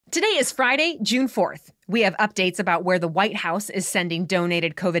Today is Friday, June 4th. We have updates about where the White House is sending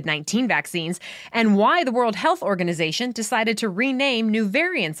donated COVID-19 vaccines and why the World Health Organization decided to rename new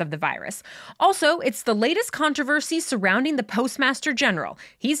variants of the virus. Also, it's the latest controversy surrounding the postmaster general.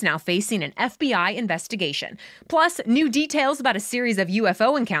 He's now facing an FBI investigation. Plus, new details about a series of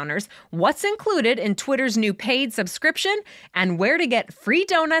UFO encounters, what's included in Twitter's new paid subscription, and where to get free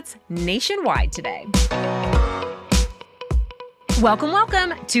donuts nationwide today.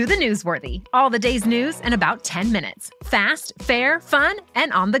 Welcome to The Newsworthy. All the day's news in about 10 minutes. Fast, fair, fun,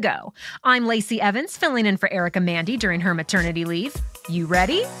 and on the go. I'm Lacey Evans, filling in for Erica Mandy during her maternity leave. You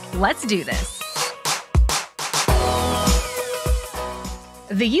ready? Let's do this.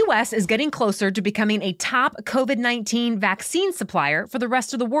 The U.S. is getting closer to becoming a top COVID-19 vaccine supplier for the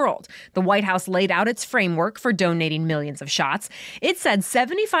rest of the world. The White House laid out its framework for donating millions of shots. It said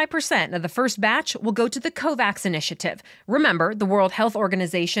 75% of the first batch will go to the COVAX initiative. Remember, the World Health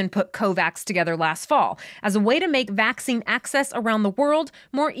Organization put COVAX together last fall as a way to make vaccine access around the world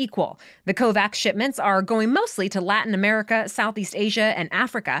more equal. The COVAX shipments are going mostly to Latin America, Southeast Asia, and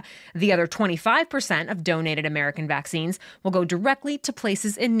Africa. The other 25% of donated American vaccines will go directly to places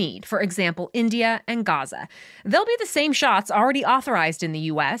in need, for example, India and Gaza. They'll be the same shots already authorized in the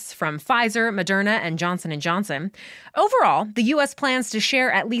U.S. from Pfizer, Moderna, and Johnson & Johnson. Overall, the U.S. plans to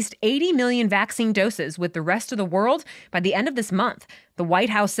share at least 80 million vaccine doses with the rest of the world by the end of this month. The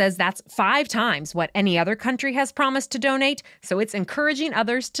White House says that's 5 times what any other country has promised to donate, so it's encouraging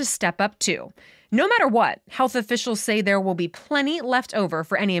others to step up too. No matter what, health officials say there will be plenty left over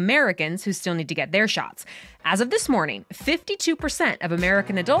for any Americans who still need to get their shots. As of this morning, 52% of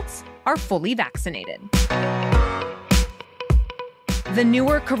American adults are fully vaccinated. The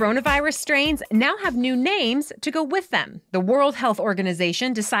newer coronavirus strains now have new names to go with them. The World Health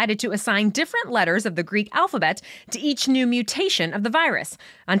Organization decided to assign different letters of the Greek alphabet to each new mutation of the virus.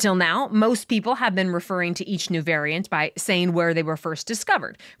 Until now, most people have been referring to each new variant by saying where they were first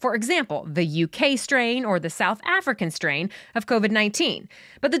discovered. For example, the UK strain or the South African strain of COVID-19.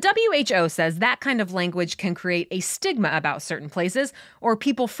 But the WHO says that kind of language can create a stigma about certain places or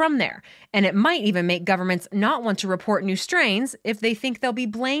people from there. And it might even make governments not want to report new strains if they think they'll be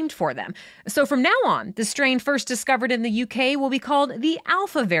blamed for them. So from now on, the strain first discovered in the UK will be called the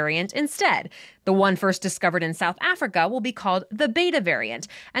Alpha variant instead. The one first discovered in South Africa will be called the Beta variant,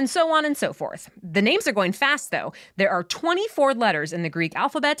 and so on and so forth. The names are going fast, though. There are 24 letters in the Greek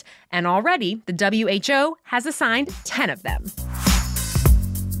alphabet, and already the WHO has assigned 10 of them.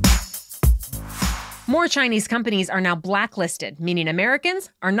 More Chinese companies are now blacklisted, meaning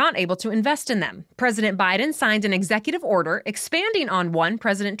Americans are not able to invest in them. President Biden signed an executive order expanding on one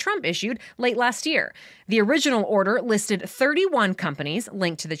President Trump issued late last year. The original order listed 31 companies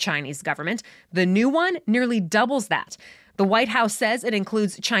linked to the Chinese government. The new one nearly doubles that. The White House says it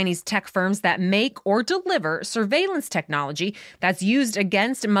includes Chinese tech firms that make or deliver surveillance technology that's used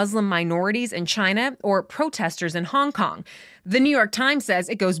against Muslim minorities in China or protesters in Hong Kong. The New York Times says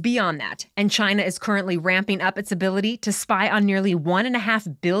it goes beyond that, and China is currently ramping up its ability to spy on nearly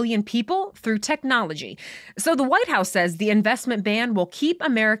 1.5 billion people through technology. So the White House says the investment ban will keep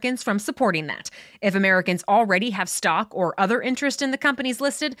Americans from supporting that. If Americans already have stock or other interest in the companies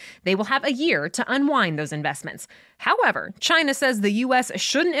listed, they will have a year to unwind those investments. However, China says the U.S.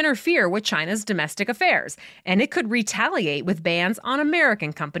 shouldn't interfere with China's domestic affairs, and it could retaliate with bans on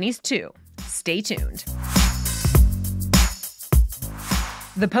American companies too. Stay tuned.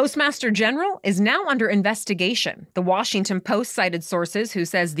 The postmaster general is now under investigation. The Washington Post cited sources who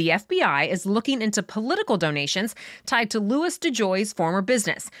says the FBI is looking into political donations tied to Louis DeJoy's former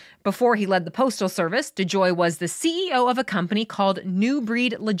business. Before he led the Postal Service, DeJoy was the CEO of a company called New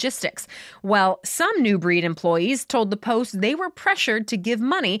Breed Logistics. Well, some New Breed employees told the Post they were pressured to give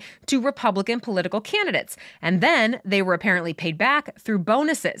money to Republican political candidates, and then they were apparently paid back through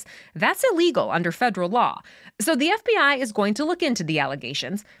bonuses. That's illegal under federal law. So the FBI is going to look into the allegations.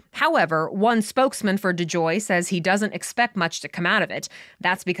 However, one spokesman for DeJoy says he doesn't expect much to come out of it.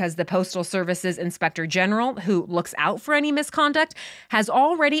 That's because the Postal Service's Inspector General, who looks out for any misconduct, has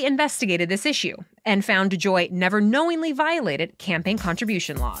already investigated this issue and found DeJoy never knowingly violated campaign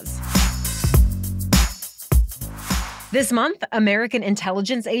contribution laws. This month, American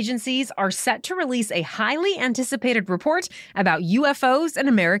intelligence agencies are set to release a highly anticipated report about UFOs in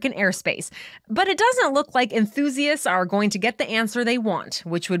American airspace. But it doesn't look like enthusiasts are going to get the answer they want,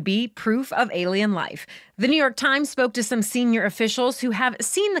 which would be proof of alien life. The New York Times spoke to some senior officials who have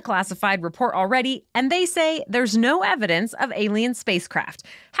seen the classified report already, and they say there's no evidence of alien spacecraft.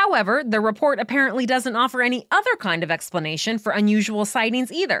 However, the report apparently doesn't offer any other kind of explanation for unusual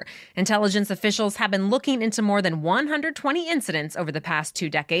sightings either. Intelligence officials have been looking into more than 120 incidents over the past 2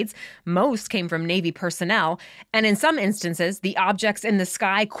 decades. Most came from Navy personnel, and in some instances, the objects in the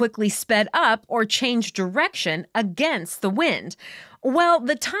sky quickly sped up or changed direction against the wind. Well,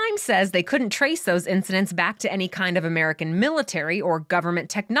 the Times says they couldn't trace those incidents back to any kind of American military or government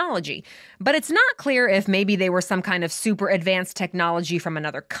technology. But it's not clear if maybe they were some kind of super advanced technology from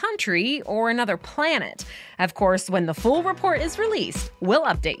another country or another planet. Of course, when the full report is released, we'll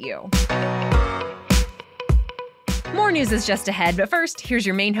update you. More news is just ahead, but first, here's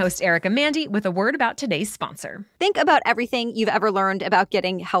your main host, Erica Mandy, with a word about today's sponsor. Think about everything you've ever learned about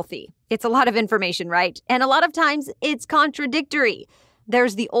getting healthy. It's a lot of information, right? And a lot of times, it's contradictory.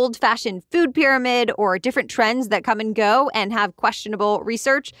 There's the old-fashioned food pyramid or different trends that come and go and have questionable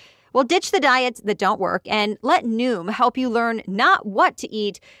research. Well, ditch the diets that don't work and let Noom help you learn not what to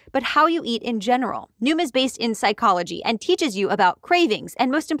eat, but how you eat in general. Noom is based in psychology and teaches you about cravings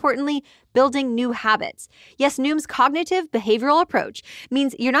and, most importantly, building new habits. Yes, Noom's cognitive behavioral approach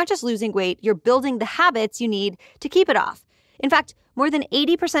means you're not just losing weight, you're building the habits you need to keep it off. In fact, more than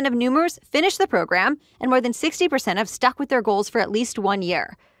 80% of Noomers finish the program, and more than 60% have stuck with their goals for at least 1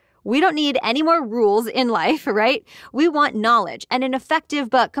 year. We don't need any more rules in life, right? We want knowledge and an effective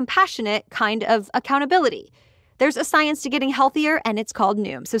but compassionate kind of accountability. There's a science to getting healthier, and it's called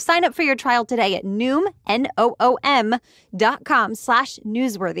Noom. So sign up for your trial today at Noom,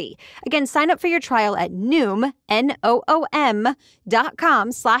 Noom.com/newsworthy. Again, sign up for your trial at Noom,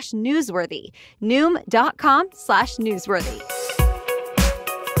 Noom.com/newsworthy. Noom.com/newsworthy.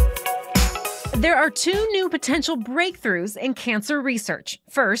 There are 2 new potential breakthroughs in cancer research.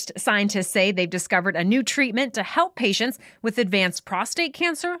 First, scientists say they've discovered a new treatment to help patients with advanced prostate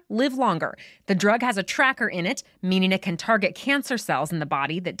cancer live longer. The drug has a tracker in it, meaning it can target cancer cells in the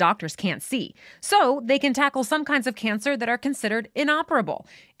body that doctors can't see. So they can tackle some kinds of cancer that are considered inoperable.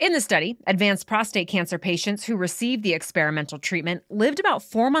 In the study, advanced prostate cancer patients who received the experimental treatment lived about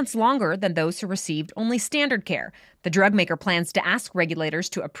 4 months longer than those who received only standard care. The drug maker plans to ask regulators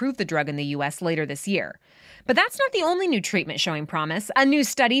to approve the drug in the U.S. later this year. But that's not the only new treatment showing promise. A new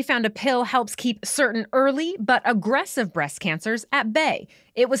study found a pill helps keep certain early but aggressive breast cancers at bay.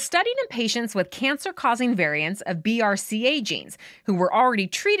 It was studied in patients with cancer-causing variants of BRCA genes who were already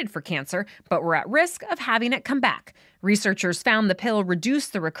treated for cancer but were at risk of having it come back. Researchers found the pill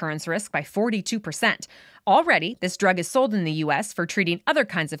reduced the recurrence risk by 42%. Already, this drug is sold in the U.S. for treating other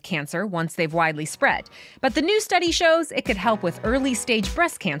kinds of cancer once they've widely spread. But the new study shows it could help with early-stage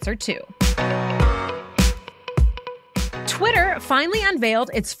breast cancer, too. Twitter finally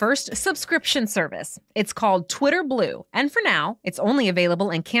unveiled its first subscription service. It's called Twitter Blue, and for now, it's only available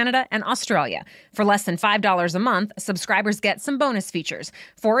in Canada and Australia. For less than $5 a month, subscribers get some bonus features.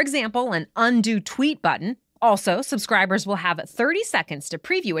 For example, an undo tweet button. Also, subscribers will have 30 seconds to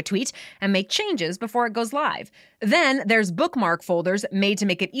preview a tweet and make changes before it goes live. Then there's bookmark folders made to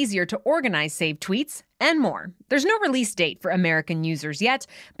make it easier to organize saved tweets and more. There's no release date for American users yet,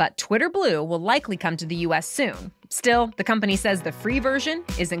 but Twitter Blue will likely come to the U.S. soon. Still, the company says the free version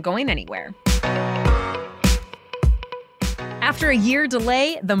isn't going anywhere. After a year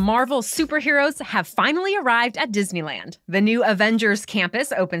delay, the Marvel superheroes have finally arrived at Disneyland. The new Avengers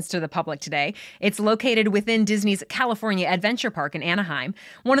campus opens to the public today. It's located within Disney's California Adventure Park in Anaheim.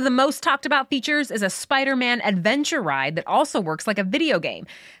 One of the most talked about features is a Spider-Man adventure ride that also works like a video game.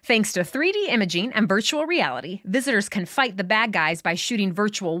 Thanks to 3D imaging and virtual reality, visitors can fight the bad guys by shooting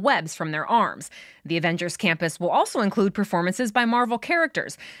virtual webs from their arms. The Avengers campus will also include performances by Marvel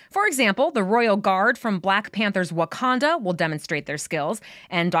characters. For example, the Royal Guard from Black Panther's Wakanda will demonstrate their skills,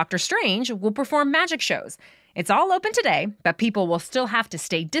 and Doctor Strange will perform magic shows. It's all open today, but people will still have to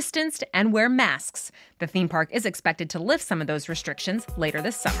stay distanced and wear masks. The theme park is expected to lift some of those restrictions later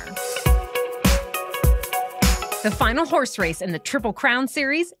this summer. The final horse race in the Triple Crown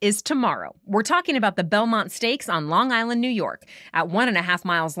series is tomorrow. We're talking about the Belmont Stakes on Long Island, New York. At 1.5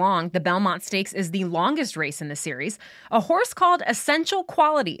 miles long, the Belmont Stakes is the longest race in the series. A horse called Essential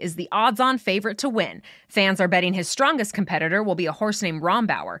Quality is the odds-on favorite to win. Fans are betting his strongest competitor will be a horse named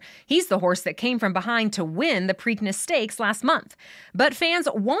Rombauer. He's the horse that came from behind to win the Preakness Stakes last month. But fans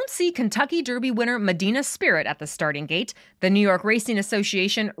won't see Kentucky Derby winner Medina Spirit at the starting gate. The New York Racing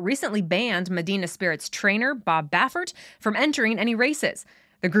Association recently banned Medina Spirit's trainer, Bob Baffert, from entering any races.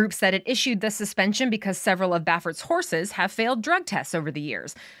 The group said it issued the suspension because several of Baffert's horses have failed drug tests over the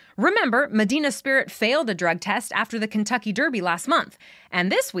years. Remember, Medina Spirit failed a drug test after the Kentucky Derby last month.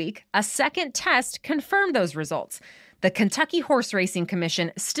 And this week, a second test confirmed those results. The Kentucky Horse Racing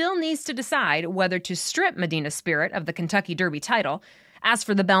Commission still needs to decide whether to strip Medina Spirit of the Kentucky Derby title. As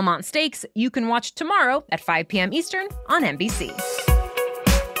for the Belmont Stakes, you can watch tomorrow at 5 p.m. Eastern on NBC.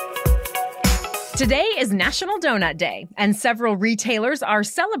 Today is National Donut Day, and several retailers are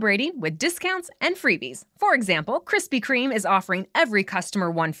celebrating with discounts and freebies. For example, Krispy Kreme is offering every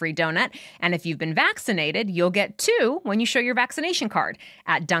customer one free donut, and if you've been vaccinated, you'll get 2 when you show your vaccination card.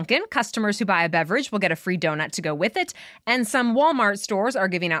 At Dunkin', customers who buy a beverage will get a free donut to go with it, and some Walmart stores are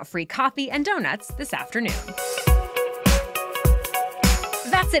giving out free coffee and donuts this afternoon.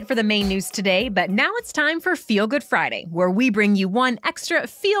 That's it for the main news today, but now it's time for Feel Good Friday, where we bring you one extra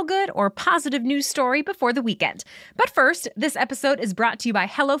feel-good or positive news story before the weekend. But first, this episode is brought to you by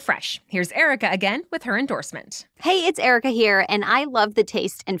HelloFresh. Here's Erica again with her endorsement. Hey, it's Erica here, and I love the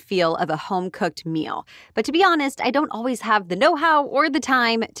taste and feel of a home-cooked meal. But to be honest, I don't always have the know-how or the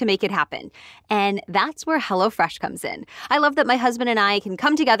time to make it happen. And that's where HelloFresh comes in. I love that my husband and I can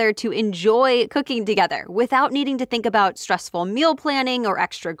come together to enjoy cooking together without needing to think about stressful meal planning or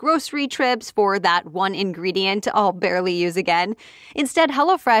extra grocery trips for that one ingredient I'll barely use again. Instead,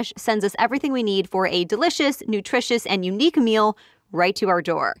 HelloFresh sends us everything we need for a delicious, nutritious, and unique meal right to our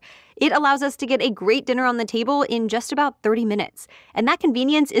door. It allows us to get a great dinner on the table in just about 30 minutes. And that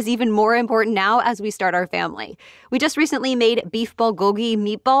convenience is even more important now as we start our family. We just recently made beef bulgogi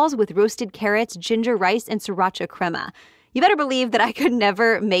meatballs with roasted carrots, ginger rice, and sriracha crema. You better believe that I could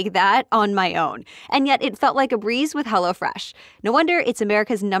never make that on my own. And yet it felt like a breeze with HelloFresh. No wonder it's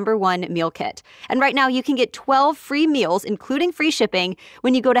America's #1 meal kit. And right now you can get 12 free meals, including free shipping,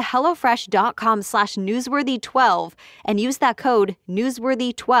 when you go to HelloFresh.com/newsworthy12 and use that code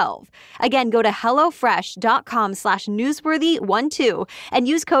newsworthy12. Again, go to HelloFresh.com/newsworthy12 and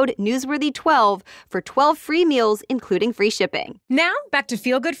use code newsworthy12 for 12 free meals, including free shipping. Now, back to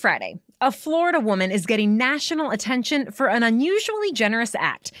Feel Good Friday. A Florida woman is getting national attention for an unusually generous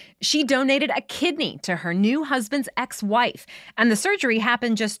act. She donated a kidney to her new husband's ex-wife, and the surgery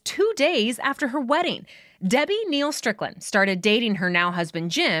happened just 2 days after her wedding. Debbie Neal Strickland started dating her now husband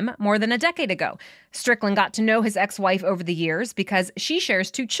Jim more than a decade ago. Strickland got to know his ex-wife over the years because she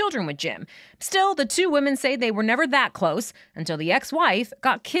shares 2 children with Jim. Still, the 2 women say they were never that close until the ex-wife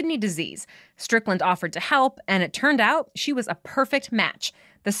got kidney disease. Strickland offered to help, and it turned out she was a perfect match.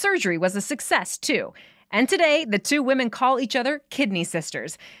 The surgery was a success, too. And today, the 2 women call each other kidney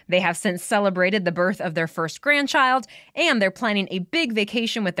sisters. They have since celebrated the birth of their first grandchild, and they're planning a big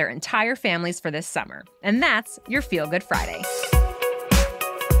vacation with their entire families for this summer. And that's your Feel Good Friday.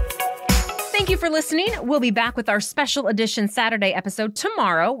 Thank you for listening. We'll be back with our special edition Saturday episode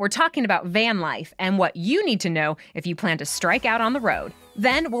tomorrow. We're talking about van life and what you need to know if you plan to strike out on the road.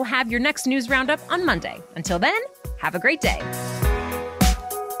 Then we'll have your next news roundup on Monday. Until then, have a great day.